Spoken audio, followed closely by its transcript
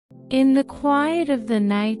In the quiet of the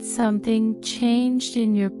night, something changed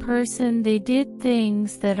in your person. They did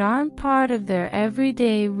things that aren't part of their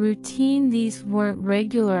everyday routine. These weren't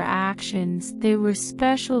regular actions, they were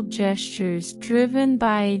special gestures driven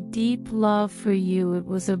by a deep love for you. It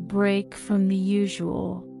was a break from the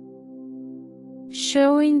usual,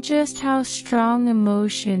 showing just how strong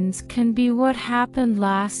emotions can be. What happened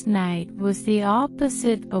last night was the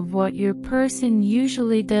opposite of what your person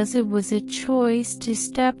usually does. It was a choice to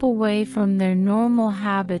step away from their normal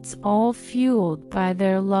habits, all fueled by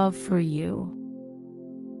their love for you.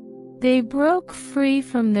 They broke free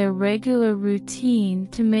from their regular routine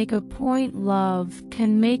to make a point. Love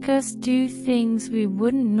can make us do things we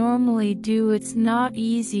wouldn't normally do. It's not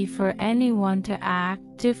easy for anyone to act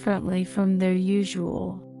differently from their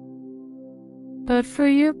usual. But for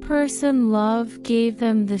your person, love gave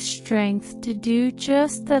them the strength to do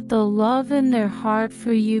just that. The love in their heart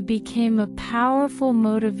for you became a powerful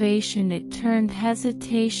motivation. It turned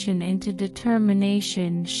hesitation into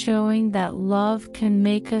determination, showing that love can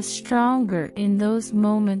make us stronger in those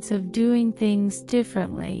moments of doing things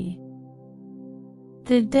differently.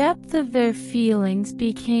 The depth of their feelings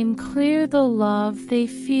became clear. The love they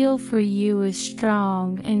feel for you is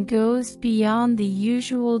strong and goes beyond the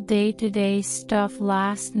usual day-to-day stuff.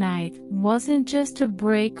 Last night wasn't just a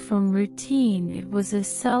break from routine, it was a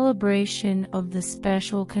celebration of the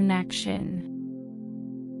special connection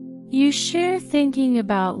you share. Thinking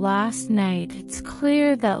about last night, it's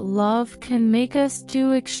clear that love can make us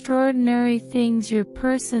do extraordinary things. Your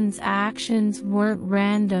person's actions weren't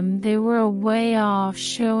random, they were a way off,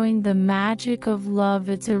 showing the magic of love.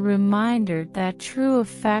 It's a reminder that true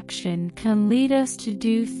affection can lead us to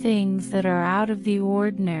do things that are out of the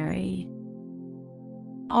ordinary,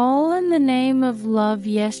 all in the name of love.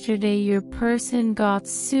 Yesterday your person got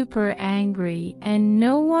super angry and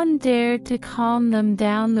no one dared to calm them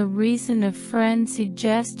down. The reason a friend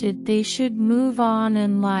suggested they should move on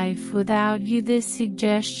in life without you. This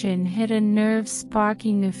suggestion hit a nerve,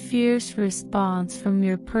 sparking a fierce response from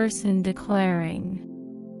your person, declaring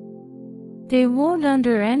they won't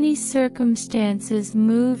under any circumstances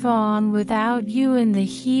move on without you. In the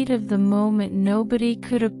heat of the moment, nobody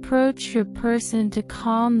could approach your person to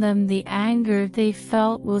calm them. The anger they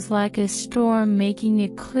felt was like a storm, making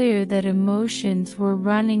it clear that emotions were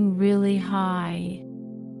running really high.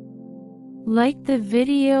 Like the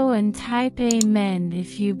video and type amen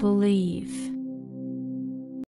if you believe.